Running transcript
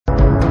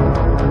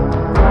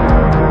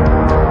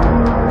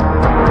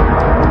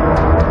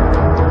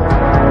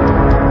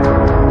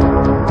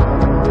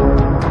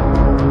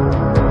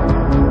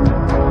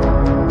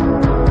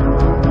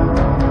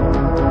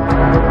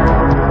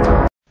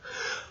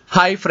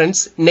Hi friends,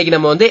 இன்னைக்கு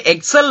நம்ம வந்து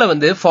எக்ஸல்ல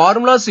வந்து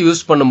ஃபார்முலாஸ்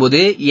யூஸ் பண்ணும்போது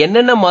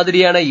என்னென்ன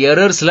மாதிரியான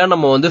எரர்ஸ்லாம்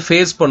நம்ம வந்து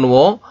ஃபேஸ்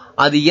பண்ணுவோம்,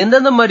 அது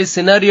எந்தெந்த மாதிரி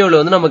சினாரியோல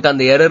வந்து நமக்கு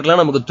அந்த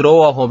எரர்லாம் நமக்கு த்ரோ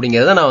ஆகும்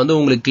அப்படிங்கறத நான் வந்து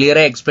உங்களுக்கு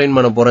கிளியரா எக்ஸ்பிளைன்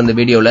பண்ண போறேன் இந்த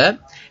வீடியோல.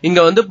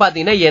 இங்க வந்து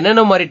பாத்தீங்கன்னா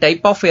என்னென்ன மாதிரி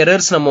டைப் ஆஃப்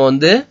எரர்ஸ் நம்ம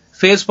வந்து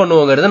ஃபேஸ்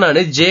பண்ணுவோங்கிறத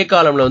நான் ஜே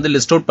காலம்ல வந்து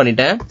லிஸ்ட் அவுட்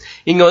பண்ணிட்டேன்.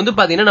 இங்க வந்து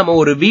பாத்தீங்கன்னா நம்ம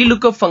ஒரு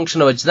vlookup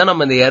ஃபங்க்ஷனை வச்சு தான்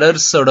நம்ம இந்த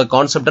எரர்ஸோட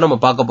கான்செப்ட்டை நம்ம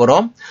பார்க்க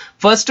போறோம்.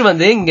 ஃபர்ஸ்ட்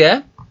வந்து இங்க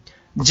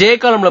ஜே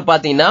காலம்ல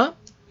பாத்தீங்கன்னா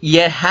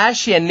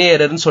hash NA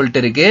error ன்னு சொல்லிட்டு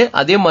இருக்கு.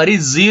 அதே மாதிரி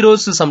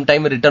zeros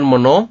sometime ரிட்டர்ன்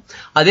பண்ணோம்.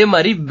 அதே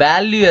மாதிரி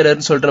value error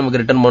ன்னு சொல்லிட்டு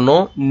நமக்கு ரிட்டர்ன்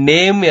பண்ணோம்.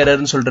 name error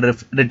ன்னு சொல்லிட்டு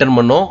ரிட்டர்ன்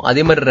பண்ணோம்.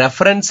 அதே மாதிரி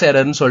reference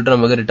error ன்னு சொல்லிட்டு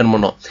நமக்கு ரிட்டர்ன்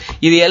பண்ணோம்.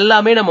 இது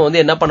எல்லாமே நம்ம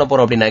வந்து என்ன பண்ண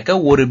போறோம் அப்படினாக்க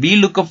ஒரு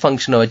vlookup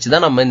ஃபங்க்ஷனை வச்சு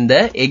தான் நம்ம இந்த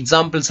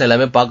எக்ஸாம்பிள்ஸ்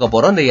எல்லாமே பார்க்க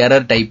போறோம், இந்த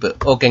எரர் டைப்.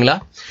 ஓகேங்களா?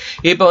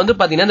 இப்போ வந்து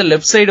பாத்தீங்கன்னா இந்த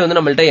லெஃப்ட் சைடு வந்து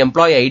நம்மள்ட்ட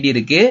எம்ப்ளாயி ஐடி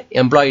இருக்கு,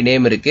 எம்ப்ளாயி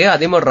நேம் இருக்கு.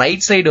 அதே மாதிரி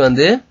ரைட் சைடு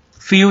வந்து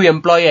few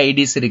எம்ப்ளாயி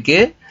ஐடிஸ் இருக்கு.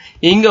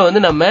 இங்க வந்து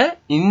நம்ம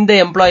இந்த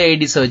எம்ப்ளாயி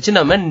ஐடிஸ் வச்சு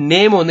நம்ம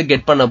நேம் வந்து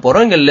கெட் பண்ண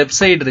போறோம். இங்க லெஃப்ட்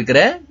சைடு இருக்கிற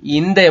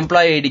இந்த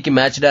எம்ப்ளாயி ஐடிக்கு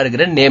மேட்ச்டா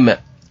இருக்கிற நேம்.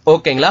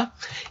 ஓகேங்களா?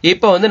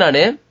 இப்போ வந்து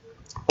நானு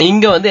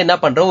இங்க வந்து என்ன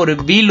பண்றேன், ஒரு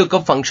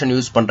vlookup ஃபங்க்ஷன்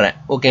யூஸ் பண்றேன்.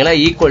 ஓகேங்களா?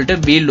 Equal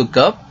to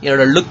vlookup.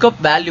 என்னோட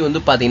லுக்அப் வேல்யூ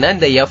வந்து பாத்தீங்கன்னா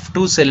இந்த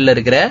F2 செல்ல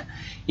இருக்கிற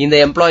இந்த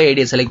எம்ப்ளாயி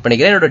ஐடியை செலக்ட்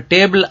பண்ணிக்கிறேன். என்னோட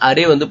டேபிள்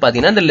அரே வந்து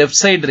பாத்தீங்கன்னா இந்த லெஃப்ட்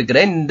சைடு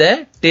இருக்கிற இந்த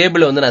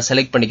டேபிளை வந்து நான்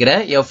செலக்ட்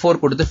பண்ணிக்கிறேன். F4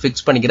 கொடுத்து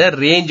ஃபிக்ஸ் பண்ணிக்கிறேன்.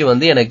 ரேஞ்ச்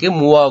வந்து எனக்கு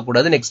மூவ்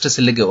ஆகக்கூடாது நெக்ஸ்ட்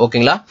செல்லுக்கு.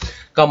 ஓகேங்களா?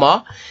 கமா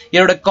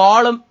என்னோட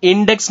காலம்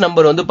இண்டெக்ஸ்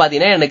நம்பர் வந்து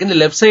பாத்தீங்கன்னா எனக்கு இந்த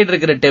லெஃப்ட் சைடு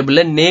இருக்கிற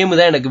டேபிள்ல நேம்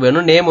தான் எனக்கு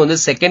வேணும். நேம் வந்து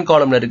செகண்ட்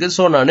காலம்ல இருக்கு.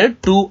 சோ நான்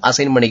 2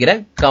 அசைன்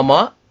பண்ணிக்கிறேன்.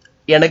 கமா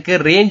எனக்கு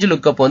ரேஞ்ச்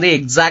லுக்அப் வந்து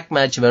எக்ஸாக்ட்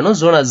மேட்ச் வேணும்.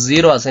 சோ நான்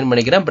 0 அசைன்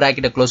பண்ணிக்கிறேன்.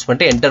 பிராக்கெட்டை க்ளோஸ்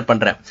பண்ணிட்டு என்டர்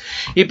பண்றேன்.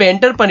 இப்போ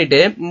என்டர் பண்ணிட்டு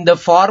இந்த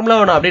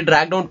ஃபார்முலாவை நான் அப்படியே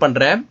டிராக் டவுன்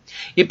பண்றேன்.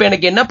 இப்போ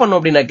எனக்கு என்ன பண்ணும்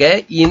அப்படின்னாக்க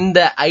இந்த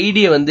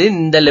ஐடியை வந்து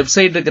இந்த லெஃப்ட்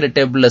சைடு இருக்கிற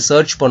டேபிள்ல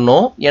சர்ச்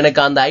பண்ணும்.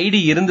 எனக்கு அந்த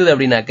ஐடி இருந்தது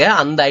அப்படின்னாக்க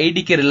அந்த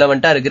ஐடிக்கு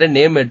ரிலவெண்டா இருக்கிற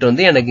நேம் எடுத்து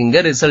வந்து எனக்கு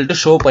இங்க ரிசல்ட்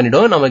ஷோ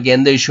பண்ணிடும். நமக்கு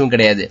எந்த இஷ்யூவும்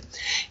கிடையாது.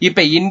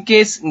 இப்போ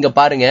இன்கேஸ் இங்க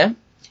பாருங்க,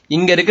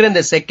 இங்க இருக்கிற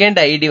இந்த செகண்ட்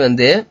ஐடி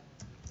வந்து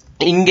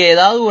இங்க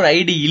ஏதாவது ஒரு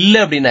ஐடி இல்ல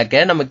அப்படின்னாக்க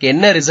நமக்கு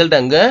என்ன ரிசல்ட்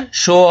அங்க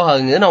ஷோ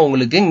ஆகுது நான்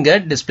உங்களுக்கு இங்க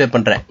டிஸ்பிளே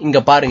பண்றேன். இங்க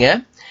பாருங்க,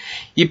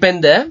 இப்ப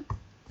இந்த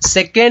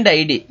செகண்ட்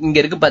ஐடி இங்க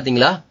இருக்கு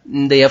பாத்தீங்களா,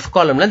 இந்த F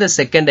காலம்ல இந்த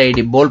செகண்ட்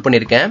ஐடி போல்ட்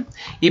பண்ணிருக்கேன்.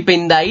 இப்ப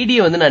இந்த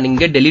ஐடியை வந்து நான்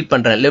இங்க டெலீட்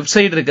பண்றேன். லெஃப்ட்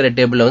சைடு இருக்கிற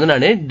டேபிள்ல வந்து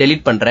நான்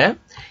டெலீட் பண்றேன்.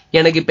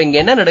 எனக்கு இப்ப இங்க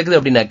என்ன நடக்குது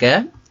அப்படின்னாக்க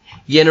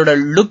என்னோட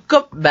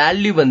லுக்அப்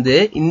வேல்யூ வந்து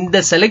இந்த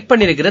செலக்ட்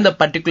பண்ணிருக்கிற இந்த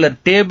பர்டிகுலர்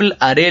டேபிள்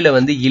அரேல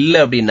வந்து இல்ல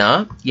அப்படின்னா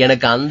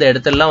எனக்கு அந்த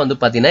இடத்துலலாம் வந்து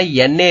பாத்தீங்கன்னா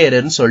NA error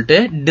ன்னு சொல்லிட்டு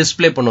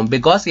டிஸ்பிளே பண்ணும்.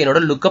 பிகாஸ் என்னோட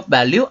லுக்அப்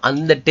வேல்யூ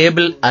அந்த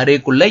டேபிள்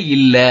அரேக்குள்ள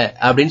இல்ல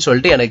அப்படின்னு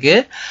சொல்லிட்டு எனக்கு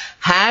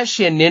hash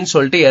NA ன்னு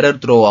சொல்லிட்டு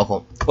எரர் த்ரோ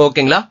ஆகும்.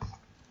 ஓகேங்களா?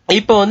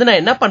 இப்போ வந்து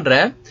நான் என்ன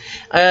பண்றேன்,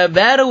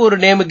 வேற ஒரு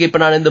நேமுக்கு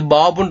இப்ப நான் இந்த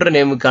பாபுன்ற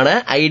நேமுக்கான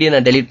ஐடியை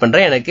நான் டெலீட்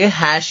பண்றேன். எனக்கு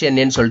hash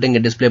NA ன்னு சொல்லிட்டு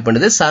இங்க டிஸ்பிளே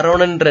பண்ணுது.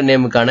 சரவணன்ற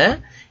நேமுக்கான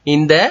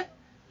இந்த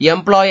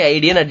எம்ப்ளாயி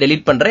ஐடியை நான்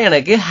டெலீட் பண்றேன்.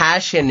 எனக்கு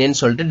hash NA ன்னு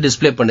சொல்லிட்டு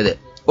டிஸ்பிளே பண்ணுது.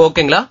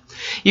 ஓகேங்களா?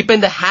 இப்போ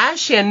இந்த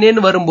hash NA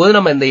ன்னு வரும்போது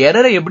நம்ம இந்த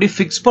எரரை எப்படி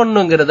ஃபிக்ஸ்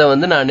பண்ணுங்கிறத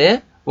வந்து நான்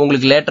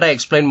உங்களுக்கு லேட்டரா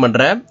எக்ஸ்பிளைன்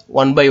பண்றேன்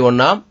ஒன் பை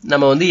ஒன்னா.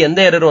 நம்ம வந்து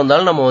எந்த எரர்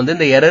வந்தாலும் நம்ம வந்து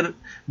இந்த எரர்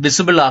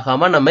விசிபிள்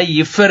ஆகாம நம்ம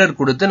இஃப் எரர்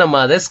கொடுத்து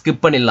நம்ம அதை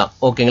ஸ்கிப் பண்ணிடலாம்.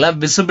 ஓகேங்களா?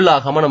 விசிபிள்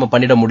ஆகாம நம்ம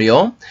பண்ணிட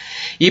முடியும்.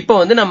 இப்போ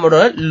வந்து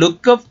நம்மளோட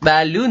லுக்அப்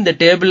வேல்யூ இந்த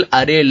டேபிள்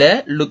அரேல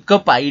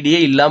லுக்அப்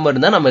ஐடியே இல்லாம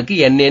இருந்தா நமக்கு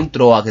NA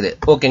த்ரோ ஆகுது.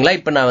 ஓகேங்களா?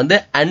 இப்போ நான் வந்து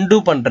அன்டூ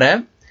பண்றேன்.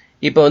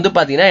 இப்போ வந்து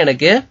பாத்தீங்கன்னா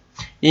எனக்கு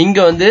இங்க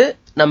வந்து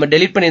நம்ம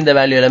டெலீட் பண்ணி இந்த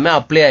வேல்யூ எல்லாமே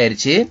அப்ளை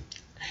ஆயிருச்சு.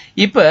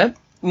 இப்ப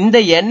இந்த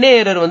NA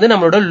error வந்து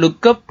நம்மளோட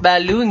லுக்அப்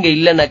வேல்யூ இங்க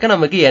இல்லைனாக்கா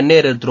நமக்கு NA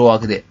error த்ரோ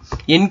ஆகுது.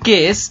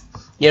 இன்கேஸ்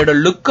என்னோட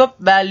லுக்அப்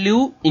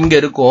வேல்யூ இங்க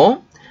இருக்கும்,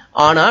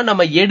 ஆனா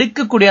நம்ம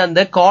எடுக்கக்கூடிய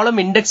அந்த காலம்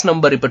இண்டெக்ஸ்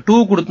நம்பர் இப்ப 2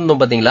 கொடுத்திருந்தோம்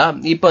பாத்தீங்களா,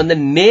 இப்ப அந்த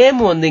நேம்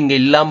வந்து இங்க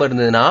இல்லாம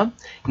இருந்ததுன்னா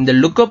இந்த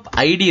லுக்அப்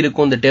ஐடி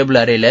இருக்கும் இந்த டேபிள்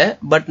அரேல,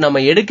 பட்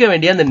நம்ம எடுக்க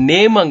வேண்டிய அந்த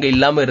நேம் அங்க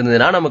இல்லாம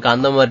இருந்ததுன்னா நமக்கு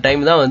அந்த மாதிரி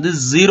டைம் தான் வந்து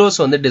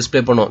ஜீரோஸ் வந்து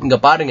டிஸ்பிளே பண்ணும். இங்க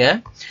பாருங்க,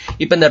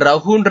 இப்ப இந்த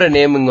ரகுன்ற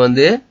நேம் இங்க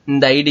வந்து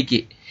இந்த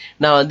ஐடிக்கு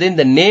நான் வந்து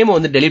இந்த நேம்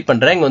வந்து டெலீட்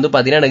பண்றேன். இங்க வந்து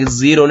பாத்தீங்கன்னா எனக்கு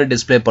 0ன்னு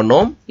டிஸ்பிளே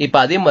பண்ணும். இப்ப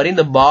அதே மாதிரி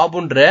இந்த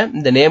பாபுன்ற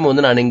இந்த நேம்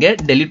வந்து நான் இங்க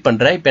டெலீட்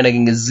பண்றேன். இப்ப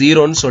எனக்கு இங்க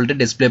 0ன்னு சொல்லிட்டு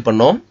டிஸ்பிளே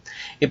பண்ணும்.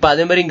 இப்ப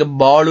அதே மாதிரி இங்க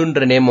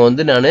பாலுன்ற நேம்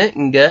வந்து நான்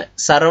இங்க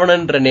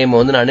சரவணன்ற நேம்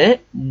வந்து நான்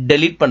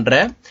டெலீட்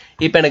பண்றேன்.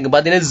 இப்ப எனக்கு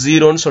பாத்தீங்கன்னா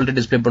 0ன்னு சொல்லிட்டு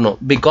டிஸ்பிளே பண்ணும்.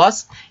 பிகாஸ்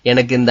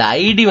எனக்கு இந்த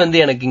ஐடி வந்து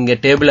எனக்கு இங்க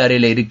டேபிள்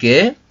அரேல இருக்கு,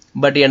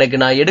 பட் எனக்கு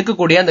நான்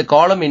எடுக்கக்கூடிய அந்த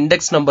காலம்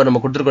இண்டெக்ஸ் நம்பர்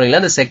நம்ம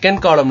கொடுத்துருக்கோம், அந்த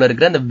செகண்ட் காலம்ல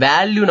இருக்கிற அந்த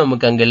வேல்யூ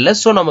நமக்கு அங்க இல்ல.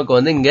 சோ நமக்கு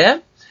வந்து இங்க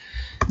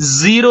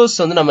ஜீரோஸ்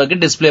வந்து நமக்கு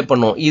டிஸ்பிளே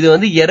பண்ணும். இது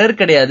வந்து எரர்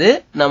கிடையாது,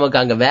 நமக்கு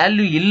அங்க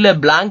வேல்யூ இல்ல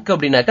blank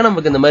அப்படின்னாக்க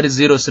நமக்கு இந்த மாதிரி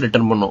ஜீரோஸ்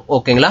ரிட்டர்ன் பண்ணும்.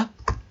 ஓகேங்களா?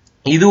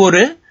 இது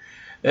ஒரு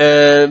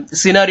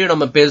சினாரியோ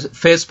நம்ம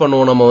ஃபேஸ்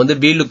பண்ணுவோம் நம்ம வந்து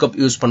vlookup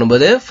யூஸ்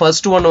பண்ணும்போது.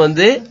 ஃபர்ஸ்ட் ஒன்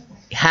வந்து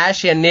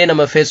hash NA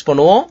நம்ம ஃபேஸ்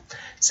பண்ணுவோம்.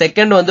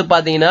 செகண்ட் வந்து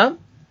பாத்தீங்கன்னா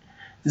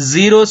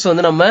ஜீரோஸ்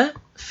வந்து நம்ம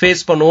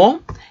ஃபேஸ் பண்ணுவோம்.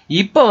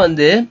 இப்ப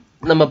வந்து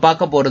நம்ம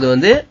பார்க்க போறது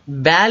வந்து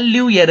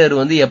வேல்யூ எரர்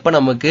வந்து எப்ப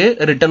நமக்கு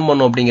ரிட்டர்ன்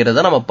பண்ணும்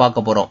அப்படிங்கறத நம்ம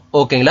பார்க்க போறோம்.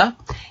 ஓகேங்களா?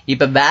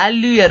 இப்ப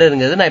வேல்யூ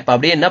எரர்ங்கிறது நான் இப்ப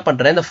அப்படியே என்ன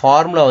பண்றேன், இந்த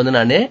ஃபார்முலா வந்து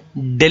நான்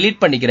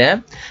டெலீட் பண்ணிக்கிறேன்.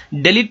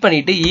 டெலீட்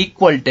பண்ணிட்டு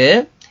ஈக்குவல் டு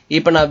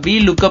இப்போ நான்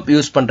Vlookup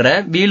யூஸ் பண்றேன்.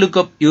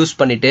 Vlookup யூஸ்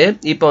பண்ணிட்டு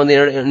இப்போ வந்து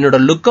என்னோட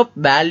lookup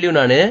வேல்யூ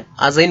நான்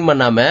அசைன்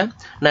பண்ணாம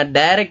நான்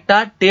டைரக்டா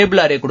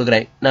டேபிள் அரே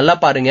கொடுக்குறேன். நல்லா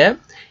பாருங்க,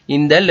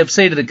 இந்த லெஃப்ட்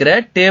சைடு இருக்கிற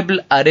டேபிள்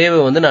அரேவை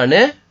வந்து நான்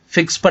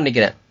ஃபிக்ஸ்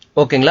பண்ணிக்கிறேன்.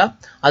 ஓகேங்களா?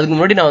 அதுக்கு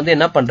முன்னாடி நான் வந்து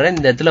என்ன பண்றேன்,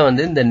 இந்த இடத்துல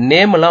வந்து இந்த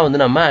நேம் எல்லாம் வந்து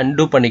நம்ம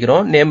அன்டூ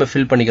பண்ணிக்கிறோம், நேமை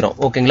ஃபில் பண்ணிக்கிறோம்.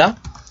 ஓகேங்களா?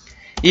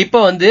 இப்போ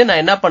வந்து நான்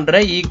என்ன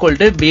பண்றேன், ஈக்குவல்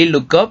டு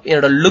Vlookup,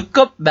 என்னோட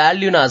லுக்அப்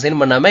வேல்யூ நான் அசைன்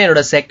பண்ணாம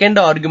என்னோட செகண்ட்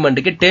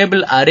ஆர்குமெண்ட்டுக்கு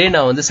டேபிள் அரே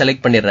நான் வந்து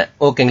செலக்ட் பண்ணிடுறேன்.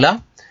 ஓகேங்களா?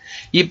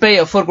 இப்போ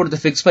F4 கொடுத்து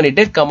ஃபிக்ஸ்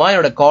பண்ணிட்டு கமா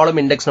என்னோட காலம்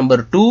இண்டெக்ஸ்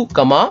நம்பர் 2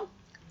 கமா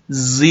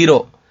 0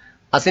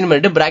 அசைன்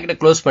பண்ணிட்டு பிராக்கெட்டை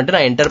க்ளோஸ் பண்ணிட்டு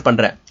நான் என்டர்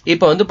பண்றேன்.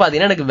 இப்போ வந்து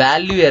பாத்தீங்கன்னா எனக்கு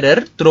வேல்யூ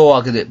எரர் த்ரோ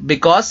ஆகுது.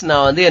 பிகாஸ்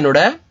நான் வந்து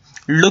என்னோட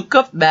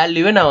லுக்அப்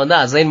வேல்யூவை நான் வந்து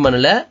அசைன்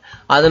பண்ணல,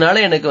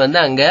 அதனால எனக்கு வந்து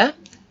அங்க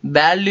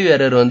வேல்யூ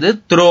எரர் வந்து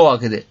த்ரோ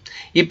ஆகுது.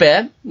 இப்ப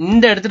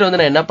இந்த இடத்துல வந்து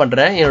நான் என்ன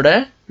பண்றேன், என்னோட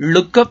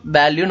லுக்அப்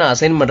வேல்யூ நான்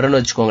அசைன் பண்றேன்னு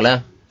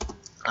வச்சுக்கோங்களேன்.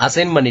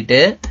 அசைன் பண்ணிட்டு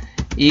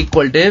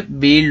ஈக்குவல் டு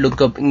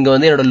Vlookup, இங்க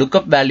வந்து என்னோட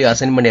லுக்அப் வேல்யூ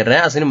அசைன்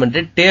பண்ணிடுறேன். அசைன்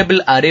பண்ணிட்டு டேபிள்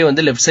அரே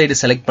வந்து லெஃப்ட் சைடு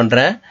செலக்ட்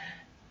பண்றேன்.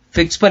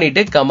 ஃபிக்ஸ்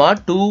பண்ணிட்டு கமா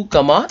 2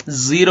 கமா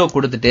 0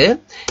 கொடுத்துட்டு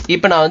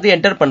இப்ப நான் வந்து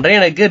என்டர் பண்றேன்.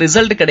 எனக்கு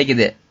ரிசல்ட்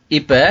கிடைக்குது.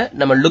 இப்ப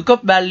நம்ம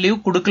லுக்அப் வேல்யூ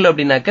கொடுக்கல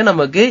அப்படின்னாக்க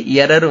நமக்கு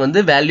எரர்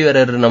வந்து வேல்யூ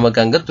எரர்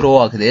நமக்கு அங்க த்ரோ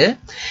ஆகுது.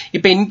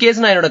 இப்ப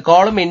இன்கேஸ் நான் என்னோட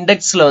காலம்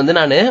இண்டெக்ஸ்ல வந்து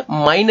நான்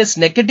மைனஸ்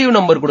நெகட்டிவ்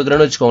நம்பர்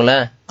கொடுக்குறேன்னு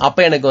வச்சுக்கோங்களேன்,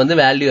 அப்ப எனக்கு வந்து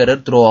வேல்யூ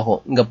எரர் த்ரோ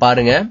ஆகும். இங்க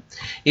பாருங்க,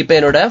 இப்ப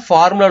என்னோட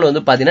ஃபார்முலால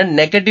வந்து பாத்தீங்கன்னா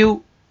நெகட்டிவ்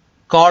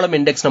காலம்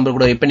இண்டெக்ஸ் நம்பர்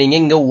கொடுங்க. இப்ப நீங்க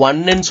இங்க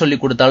 1ன்னு சொல்லி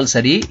கொடுத்தாலும்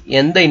சரி,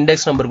 எந்த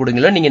இண்டெக்ஸ் நம்பர்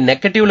கொடுங்களோ நீங்க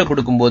நெகட்டிவ்ல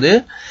கொடுக்கும்போது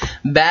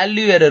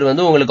வேல்யூ எரர்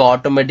வந்து உங்களுக்கு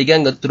ஆட்டோமேட்டிக்கா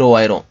இங்க த்ரோ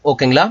ஆயிரும்.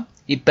 ஓகேங்களா?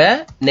 இப்ப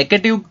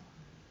நெகட்டிவ்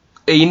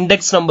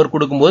இண்டெக்ஸ் நம்பர்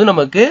கொடுக்கும்போது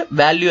நமக்கு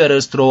வேல்யூ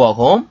எரர்ஸ் த்ரோ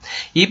ஆகும்.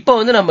 இப்போ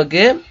வந்து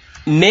நமக்கு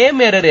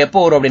நேம் எரர் எப்போ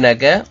வரும்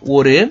அப்படின்னாக்க,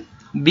 ஒரு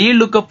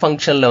Vlookup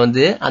ஃபங்க்ஷன்ல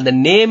வந்து அந்த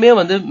நேமே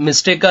வந்து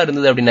மிஸ்டேக்கா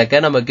இருந்தது அப்படின்னாக்க,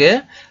 நமக்கு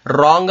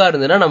ராங்கா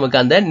இருந்ததுன்னா நமக்கு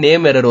அந்த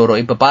நேம் எரர்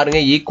வரும். இப்ப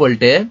பாருங்க,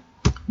 ஈக்குவல் டு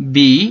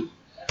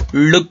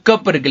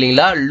Vlookup இருக்கு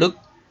இல்லைங்களா,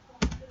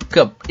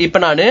 லுக்அப். இப்ப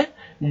நான்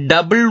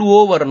டபுள் ஓ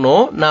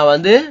வரணும், நான்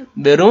வந்து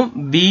வெறும்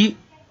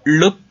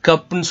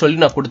Vlookupன்னு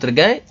சொல்லி நான்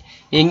கொடுத்துருக்கேன்.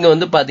 இங்க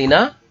வந்து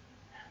பாத்தீங்கன்னா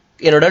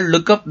என்னோட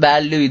லுக்அப்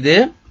வேல்யூ இது,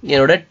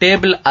 என்னோட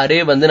டேபிள் அரே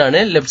வந்து நான்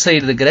லெஃப்ட்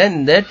சைடு இருக்கிற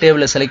இந்த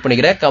டேபிளை செலக்ட்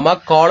பண்ணிக்கிறேன். கமா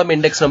காலம்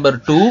index number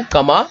 2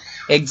 comma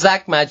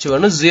exact match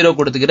வேணும் 0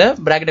 கொடுத்துக்கிறேன்.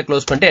 பிராக்கெட்டை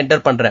க்ளோஸ் பண்ணிட்டு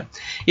என்டர் பண்றேன்.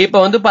 இப்போ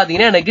வந்து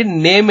பாத்தீங்கன்னா எனக்கு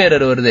நேம்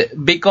எரர் வருது.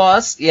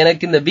 பிகாஸ்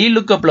எனக்கு இந்த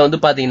Vlookupல வந்து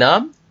பாத்தீங்கன்னா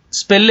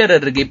ஸ்பெல்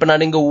எரர் இருக்கு. இப்ப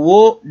நான் இங்க ஓ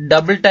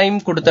டபுள் டைம்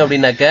கொடுத்தேன்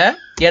அப்படின்னாக்க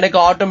எனக்கு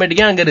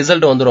ஆட்டோமேட்டிக்கா அங்க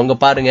ரிசல்ட் வந்துடும். இங்க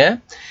பாருங்க,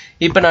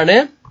 இப்ப நான்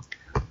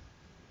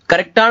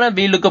கரெக்டான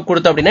Vlookup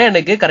கொடுத்தேன் அப்படின்னா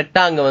எனக்கு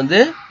கரெக்டா அங்க வந்து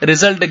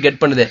ரிசல்ட் கெட்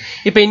பண்ணுது.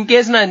 இப்ப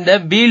இன்கேஸ் நான் இந்த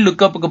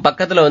Vlookupக்கு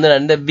பக்கத்துல வந்து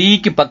நான் இந்த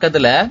Vக்கு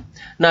பக்கத்துல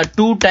நான்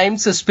 2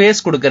 டைம்ஸ்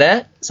ஸ்பேஸ் கொடுக்கறேன்,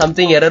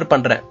 சம்திங் எரர்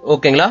பண்றேன்.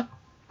 ஓகேங்களா?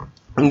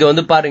 இங்க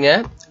வந்து பாருங்க,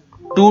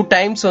 2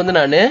 டைம்ஸ் வந்து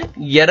நான்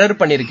எரர்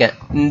பண்ணிருக்கேன்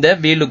இந்த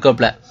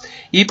Vlookupல.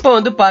 இப்ப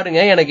வந்து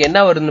பாருங்க எனக்கு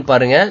என்ன வருதுன்னு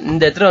பாருங்க,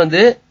 இந்த இடத்துல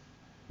வந்து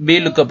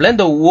Vlookupல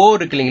இந்த ஓ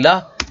இருக்கு இல்லைங்களா,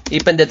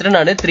 இப்ப இந்த இடத்துல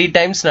நான் 3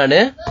 டைம்ஸ் நான்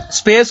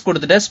ஸ்பேஸ்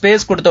கொடுத்துட்டேன்.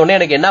 ஸ்பேஸ் கொடுத்த உடனே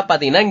எனக்கு என்ன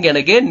பாத்தீங்கன்னா இங்க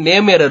எனக்கு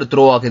நேம் எரர்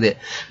த்ரோ ஆகுது.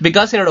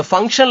 பிகாஸ் என்னோட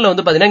ஃபங்க்ஷன்ல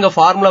வந்து பாத்தீங்கன்னா இங்க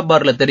ஃபார்முலா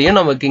பார்ல தெரியும்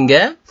நமக்கு இங்க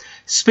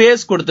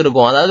ஸ்பேஸ்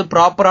கொடுத்துருக்கோம், அதாவது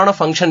ப்ராப்பரான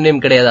ஃபங்க்ஷன்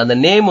நேம் கிடையாது, அந்த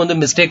நேம் வந்து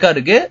மிஸ்டேக்கா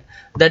இருக்கு.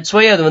 தட்ஸ்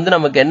வை அது வந்து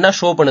நமக்கு என்ன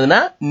ஷோ பண்ணுதுன்னா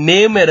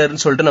நேம்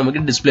எரர்னு சொல்லிட்டு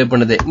நமக்கு டிஸ்பிளே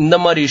பண்ணுது. இந்த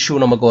மாதிரி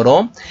இஷ்யூ நமக்கு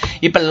வரும்.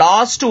 இப்ப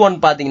லாஸ்ட்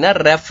ஒன் பாத்தீங்கன்னா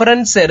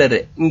ரெஃபரன்ஸ் எரர்.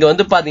 இங்க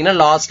வந்து பாத்தீங்கன்னா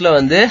லாஸ்ட்ல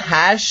வந்து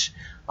ஹேஷ்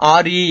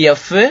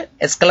REF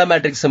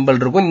எக்ஸ்கிளமேட்டிக் சிம்பிள்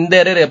இருக்கும். இந்த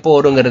எரர் எப்போ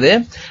வருங்கிறது,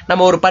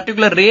 நம்ம ஒரு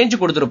பர்டிகுலர் ரேஞ்ச்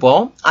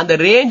கொடுத்திருப்போம், அந்த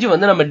ரேஞ்ச்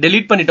வந்து நம்ம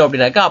டெலீட் பண்ணிட்டோம்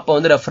அப்படின்னாக்கா அப்ப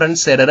வந்து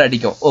ரெஃபரன்ஸ் எரர்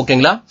அடிக்கும்.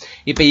 ஓகேங்களா?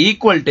 இப்ப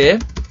ஈக்குவல் டு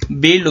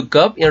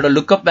Vlookup, என்னோட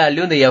லுக்அப்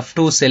வேல்யூ இந்த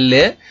F2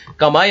 செல்லு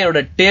கமா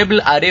என்னோட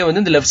டேபிள் அரே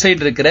வந்து இந்த லெஃப்ட்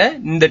சைடு இருக்கிற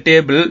இந்த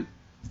டேபிள்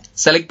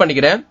செலக்ட்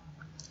பண்ணிக்கிறேன்.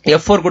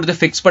 F4 கொடுத்து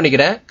ஃபிக்ஸ்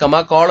பண்ணிக்கிறேன்.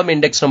 கமா காலம்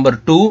இண்டெக்ஸ் நம்பர்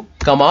 2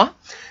 கமா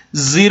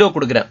 0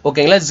 கொடுக்குறேன்.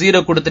 ஓகேங்களா? 0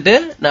 கொடுத்துட்டு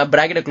நான்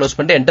பிராக்கெட்டை க்ளோஸ்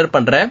பண்ணிட்டு என்டர்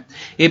பண்றேன்.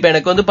 இப்போ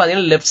எனக்கு வந்து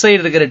பாத்தீங்கன்னா லெஃப்ட் சைடு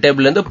இருக்கிற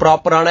டேபிள்ல இருந்து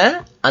ப்ராப்பரான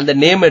அந்த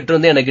நேம் எட்ரு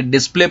வந்து எனக்கு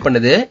டிஸ்பிளே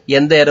பண்ணுது.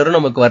 எந்த எரரும்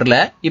நமக்கு வரல.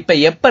 இப்ப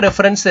எப்ப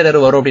ரெஃபரன்ஸ் எரர்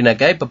வரும்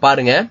அப்படின்னாக்க, இப்ப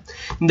பாருங்க,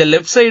 இந்த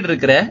லெஃப்ட் சைடு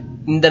இருக்கிற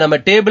இந்த நம்ம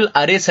டேபிள்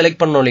அரே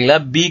செலக்ட் பண்ணோம் இல்லைங்களா,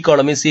 பி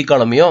காலமையும் சி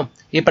காலமையும்.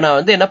 இப்ப நான்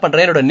வந்து என்ன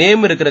பண்றேன், என்னோட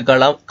நேம் இருக்கிற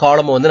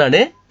காலம் வந்து நான்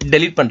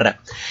டெலீட் பண்றேன்.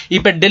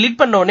 இப்ப டெலீட்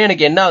பண்ண உடனே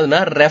எனக்கு என்ன ஆகுதுன்னா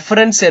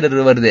ரெஃபரன்ஸ் எரர்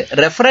வருது.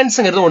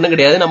 ரெஃபரன்ஸ்ங்கிறது ஒண்ணும்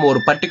கிடையாது, நம்ம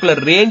ஒரு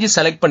பர்டிகுலர் ரேஞ்ச்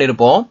செலக்ட்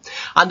பண்ணிருப்போம்.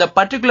 அந்த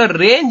பர்டிகுலர்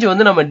ரேஞ்ச்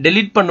வந்து நம்ம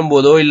டெலீட்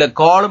பண்ணும்போதோ இல்ல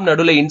காலம்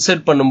நடுவில்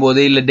இன்சர்ட்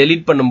பண்ணும்போது இல்ல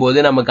டெலீட்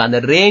பண்ணும்போது நமக்கு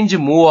அந்த ரேஞ்ச்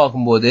மூவ்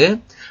ஆகும்போது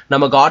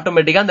நமக்கு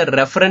ஆட்டோமேட்டிக்கா அந்த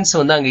ரெஃபரன்ஸ்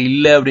வந்து அங்க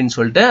இல்ல அப்படின்னு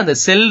சொல்லிட்டு, அந்த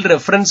செல்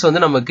ரெஃபரன்ஸ்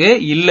வந்து நமக்கு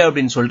இல்ல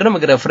அப்படின்னு சொல்லிட்டு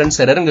நமக்கு ரெஃபரன்ஸ்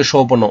எரர் இங்க ஷோ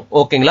பண்ணும்.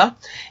 ஓகேங்களா?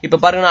 இப்ப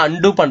பாருங்க, நான்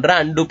அன்டூ பண்றேன்.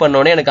 அன்டூ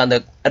பண்ணோடனே எனக்கு அந்த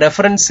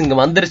ரெஃபரன்ஸ் இங்க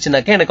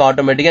வந்துருச்சுனாக்க எனக்கு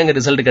ஆட்டோமேட்டிக்கா இங்க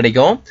ரிசல்ட்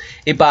கிடைக்கும்.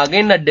 இப்ப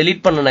அகைன் நான்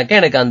டெலீட் பண்ணனாக்க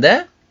எனக்கு அந்த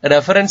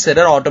ரெஃபரன்ஸ்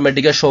எரர்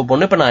ஆட்டோமேட்டிக்கா ஷோ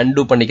பண்ணும். இப்ப நான்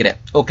அன்டூ பண்ணிக்கிறேன்.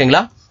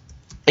 ஓகேங்களா?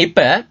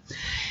 இப்ப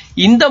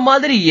இந்த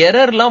மாதிரி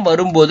எரர்லாம்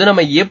வரும்போது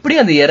நம்ம எப்படி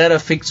அந்த எரரை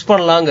ஃபிக்ஸ்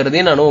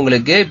பண்ணலாங்கிறதையும் நான்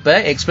உங்களுக்கு இப்ப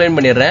எக்ஸ்பிளைன்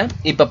பண்ணிடுறேன்.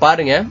 இப்ப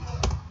பாருங்க,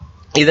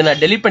 இதை நான்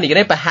டெலீட்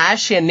பண்ணிக்கிறேன். இப்ப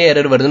ஹேஷ் என்ன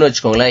எரர் வருதுன்னு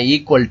வச்சுக்கோங்களேன்.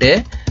 ஈக்குவல் டு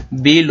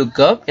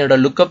Vlookup, என்னோட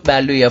லுக்அப்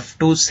வேல்யூ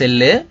F2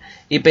 செல்லு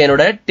இப்போ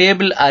என்னோட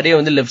டேபிள் அரே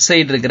வந்து லெஃப்ட்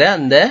சைடு இருக்கிற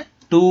அந்த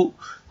 2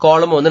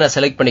 காலம் வந்து நான்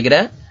செலக்ட்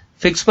பண்ணிக்கிறேன்.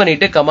 ஃபிக்ஸ்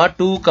பண்ணிட்டு கமா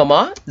 2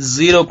 கமா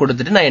 0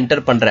 கொடுத்துட்டு நான்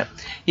என்டர் பண்றேன்.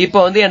 இப்போ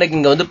வந்து எனக்கு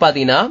இங்க வந்து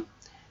பாத்தீங்கன்னா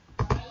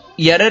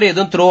எரர்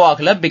எதுவும் த்ரோ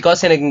ஆகல பிகாஸ்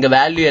எனக்கு இங்க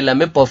வேல்யூ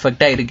எல்லாமே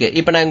பெர்ஃபெக்ட்டா இருக்கு.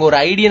 இப்போ நான் இங்க ஒரு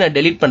ஐடியை நான்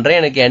டெலீட் பண்றேன்,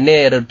 எனக்கு NA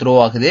எரர் த்ரோ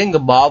ஆகுது. இங்க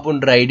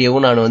பாபுன்ற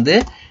ஐடியாவும் நான் வந்து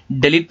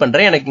டெலீட்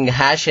பண்றேன், எனக்கு இங்க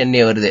ஹேஷ்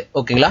NA வருது.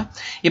 ஓகேங்களா?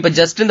 இப்போ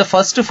ஜஸ்ட் இந்த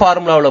ஃபர்ஸ்ட்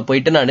ஃபார்முலாவுல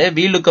போயிட்டு நான்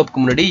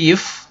VLOOKUPக்கு முன்னாடி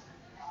இஃப்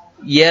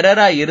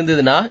எரரா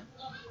இருந்ததுன்னா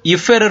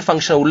if error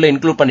function உள்ள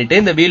இன்க்ளூட் பண்ணிட்டு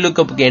இந்த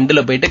VLOOKUPக்கு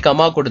எண்ட்ல போயிட்டு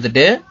கமா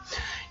கொடுத்துட்டு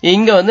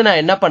இங்க வந்து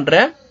நான் என்ன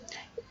பண்றேன்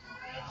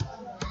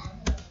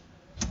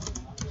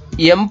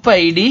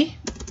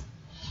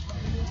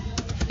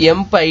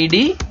empid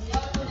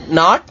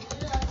not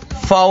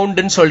found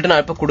ன்னு சொல்லிட்டு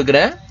நான் இப்ப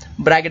கொடுக்கிறேன்,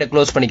 பிராக்கெட்டை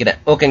க்ளோஸ் பண்ணிக்கிறேன்.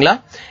 ஓகேங்களா?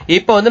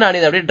 இப்போ வந்து நான்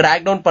இதை அப்படியே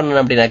டிராக் டவுன்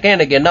பண்ணேன் அப்படின்னாக்க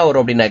எனக்கு என்ன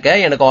வரும் அப்படின்னாக்க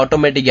எனக்கு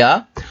ஆட்டோமேட்டிக்கா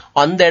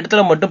அந்த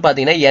இடத்துல மட்டும்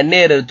பாத்தீங்கன்னா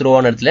NA error throw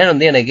ஆன இடத்துல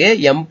வந்து எனக்கு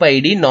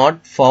empid not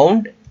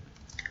found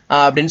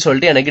அப்படின்னு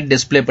சொல்லிட்டு எனக்கு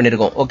டிஸ்ப்ளே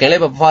பண்ணிருக்கோம். ஓகேங்களா?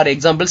 இப்போ ஃபார்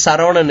எக்ஸாம்பிள்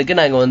சரவணனுக்கு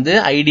நாங்க வந்து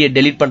ஐடியை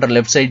டெலீட் பண்ற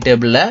லெஃப்ட் சைடு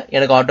டேபிள்ல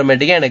எனக்கு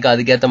ஆட்டோமேட்டிக்கா எனக்கு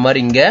அதுக்கேற்ற மாதிரி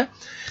இங்க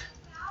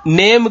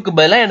நேமுக்கு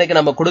பதிலா எனக்கு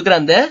நம்ம கொடுக்குற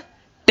அந்த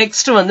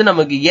டெக்ஸ்ட் வந்து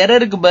நமக்கு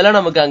எரருக்கு பதிலா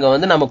நமக்கு அங்க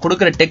வந்து நம்ம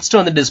கொடுக்குற டெக்ஸ்ட்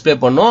வந்து டிஸ்ப்ளே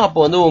பண்ணும். அப்போ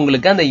வந்து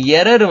உங்களுக்கு அந்த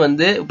எரர்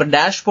வந்து இப்ப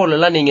டேஷ்போர்ட்ல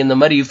எல்லாம் நீங்க இந்த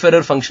மாதிரி if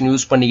error ஃபங்க்ஷன்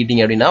யூஸ்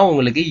பண்ணிக்கிட்டீங்க அப்படின்னா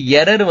உங்களுக்கு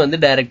எரர் வந்து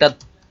டைரக்டா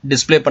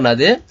டிஸ்ப்ளே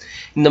பண்ணாது.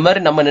 இந்த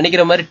மாதிரி நம்ம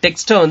நினைக்கிற மாதிரி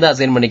டெக்ஸ்ட்டை வந்து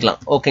அசைன்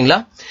பண்ணிக்கலாம். ஓகேங்களா?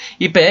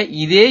 இப்ப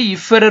இதே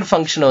if error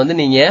ஃபங்க்ஷனை வந்து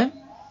நீங்க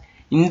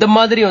இந்த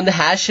மாதிரி வந்து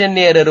ஹேஷ்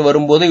NA எரர்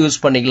வரும்போது யூஸ்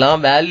பண்ணிக்கலாம்,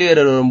 வேல்யூ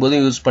எரர் வரும்போது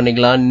யூஸ்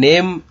பண்ணிக்கலாம்,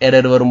 நேம்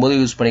எரர் வரும்போது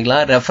யூஸ்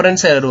பண்ணிக்கலாம்,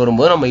 ரெஃபரன்ஸ் எரர்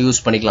வரும்போது நம்ம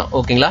யூஸ் பண்ணிக்கலாம்.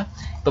 ஓகேங்களா?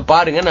 இப்ப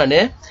பாருங்க நான்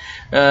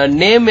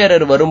நேம்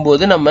எரர்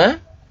வரும்போது நம்ம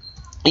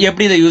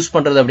எப்படி இதை யூஸ்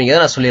பண்றது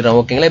அப்படிங்கறத நான் சொல்லிடுறேன்.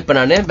 ஓகேங்களா? இப்ப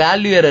நான்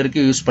வேல்யூ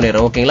எரருக்கு யூஸ்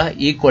பண்ணிடுறேன். ஓகேங்களா?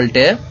 ஈக்குவல்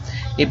டு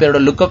இப்ப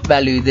என்னோட லுக்அப்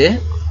வேல்யூ இது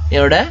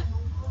என்னோட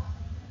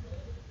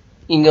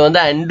இங்க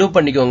வந்து அன்டூ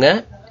பண்ணிக்கோங்க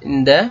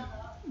இந்த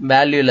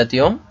வேல்யூ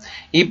எல்லாத்தையும்.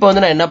 இப்போ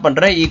வந்து நான் என்ன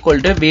பண்றேன்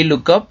ஈக்குவல் டு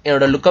VLOOKUP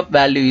என்னோட லுக்அப்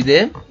வேல்யூ இது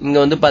இங்க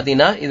வந்து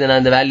பாத்தீங்கன்னா இதை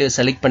நான் இந்த வேல்யூ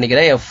செலக்ட்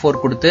பண்ணிக்கிறேன், F4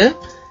 கொடுத்து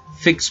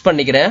ஃபிக்ஸ்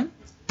பண்ணிக்கிறேன்,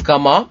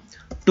 கமா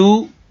 2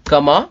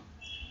 கமா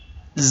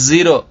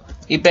 0.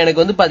 இப்போ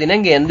எனக்கு வந்து பாத்தீங்கன்னா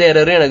இங்க எந்த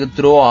எரரும் எனக்கு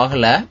த்ரோ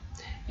ஆகல.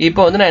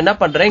 இப்போ வந்து நான் என்ன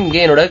பண்றேன் இங்க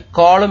என்னோட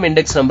காலம்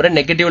இண்டெக்ஸ் நம்பரை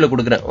நெகட்டிவ்ல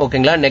கொடுக்குறேன்.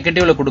 ஓகேங்களா?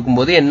 நெகட்டிவ்ல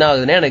கொடுக்கும்போது என்ன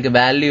ஆகுதுன்னா எனக்கு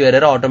வேல்யூ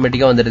எரர்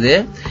ஆட்டோமேட்டிக்கா வந்துடுது.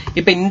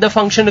 இப்போ இந்த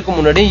ஃபங்க்ஷனுக்கு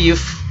முன்னாடி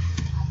இஃப்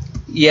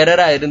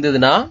எரரா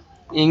இருந்ததுன்னா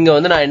இங்க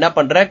வந்து நான் என்ன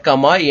பண்றேன்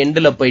கமா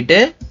எண்ட்ல போயிட்டு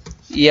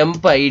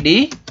empid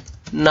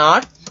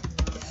not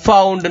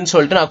found ன்னு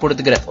சொல்லிட்டு நான்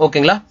கொடுத்துக்கிறேன்.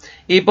 ஓகேங்களா?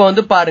 இப்போ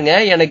வந்து பாருங்க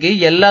எனக்கு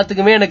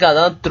எல்லாத்துக்குமே எனக்கு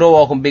அதான் த்ரோ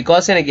ஆகும்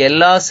பிகாஸ் எனக்கு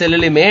எல்லா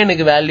செல்லுலயுமே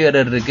எனக்கு வேல்யூ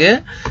எரர் இருக்கு.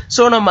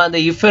 சோ நம்ம அந்த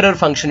if error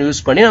ஃபங்க்ஷன்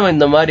யூஸ் பண்ணி நம்ம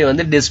இந்த மாதிரி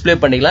வந்து டிஸ்ப்ளே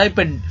பண்ணிக்கலாம்.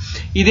 இப்ப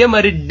இதே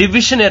மாதிரி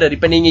டிவிஷன் எரர்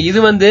இப்ப நீங்க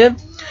இது வந்து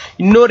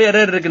இன்னொரு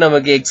எரர் இருக்கு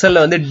நமக்கு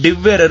எக்ஸல்ல வந்து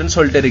div errorன்னு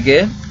சொல்லிட்டு இருக்கு.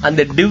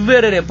 அந்த div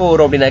error எப்போ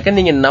வரும் அப்படின்னாக்க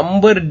நீங்க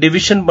நம்பர்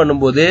டிவிஷன்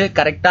பண்ணும்போது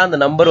கரெக்டா அந்த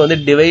நம்பர் வந்து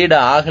டிவைட்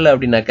ஆகல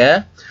அப்படின்னாக்க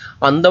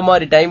அந்த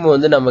மாதிரி டைம்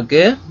வந்து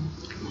நமக்கு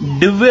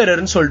div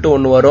errorன்னு சொல்லிட்டு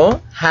ஒன்னு வரும்,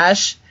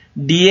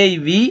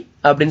 #div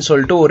அப்படின்னு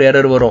சொல்லிட்டு ஒரு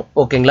எரர் வரும்.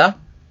 ஓகேங்களா?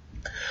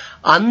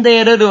 அந்த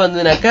எரர்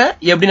வந்துனாக்க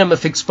எப்படி நம்ம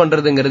ஃபிக்ஸ்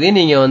பண்றதுங்கிறதையும்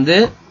நீங்க வந்து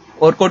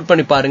ஒர்க் அவுட்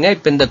பண்ணி பாருங்க.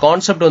 இப்ப இந்த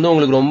கான்செப்ட் வந்து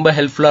உங்களுக்கு ரொம்ப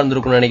ஹெல்ப்ஃபுல்லா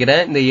இருந்திருக்கும்னு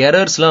நினைக்கிறேன். இந்த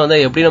எரர்ஸ்லாம் வந்து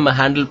எப்படி நம்ம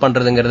ஹேண்டில்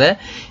பண்றதுங்கிறத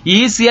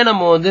ஈஸியா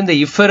நம்ம வந்து இந்த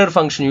if error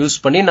ஃபங்க்ஷன் யூஸ்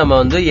பண்ணி நம்ம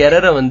வந்து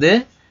எரரை வந்து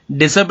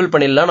டிசேபிள்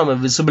பண்ணிடலாம், நம்ம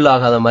விசிபிள்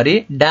ஆகாத மாதிரி.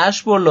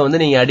 டேஷ்போர்ட்ல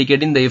வந்து நீங்க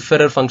அடிக்கடி இந்த if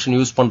error ஃபங்க்ஷன்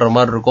யூஸ் பண்ற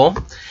மாதிரி இருக்கும்.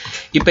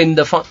 இப்ப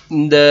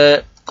இந்த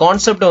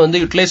கான்செப்டை வந்து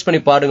யூட்டிலைஸ் பண்ணி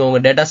பாருங்க உங்க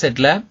டேட்டா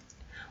செட்ல.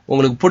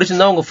 உங்களுக்கு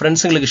பிடிச்சிருந்தா உங்க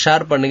ஃப்ரெண்ட்ஸுங்களுக்கு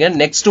ஷேர் பண்ணுங்க.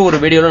 நெக்ஸ்ட் ஒரு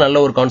வீடியோல நல்ல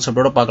ஒரு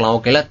கான்செப்டோட பார்க்கலாம்.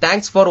 ஓகேங்களா?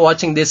 தேங்க்ஸ் ஃபார்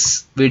வாட்சிங் திஸ்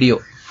வீடியோ.